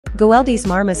Goeldes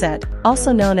marmoset,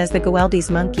 also known as the Goeldes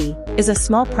monkey, is a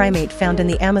small primate found in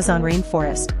the Amazon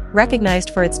rainforest, recognized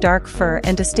for its dark fur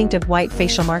and distinctive white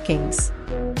facial markings.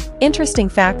 Interesting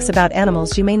facts about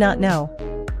animals you may not know.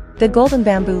 The golden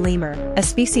bamboo lemur, a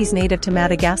species native to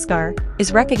Madagascar,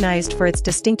 is recognized for its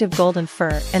distinctive golden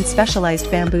fur and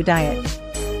specialized bamboo diet.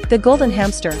 The golden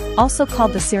hamster, also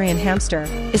called the Syrian hamster,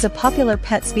 is a popular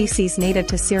pet species native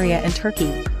to Syria and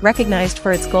Turkey, recognized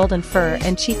for its golden fur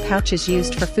and cheek pouches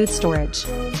used for food storage.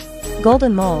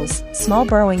 Golden moles, small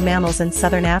burrowing mammals in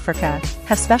southern Africa,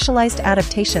 have specialized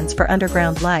adaptations for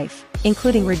underground life,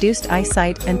 including reduced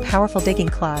eyesight and powerful digging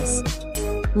claws.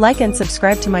 Like and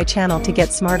subscribe to my channel to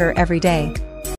get smarter every day.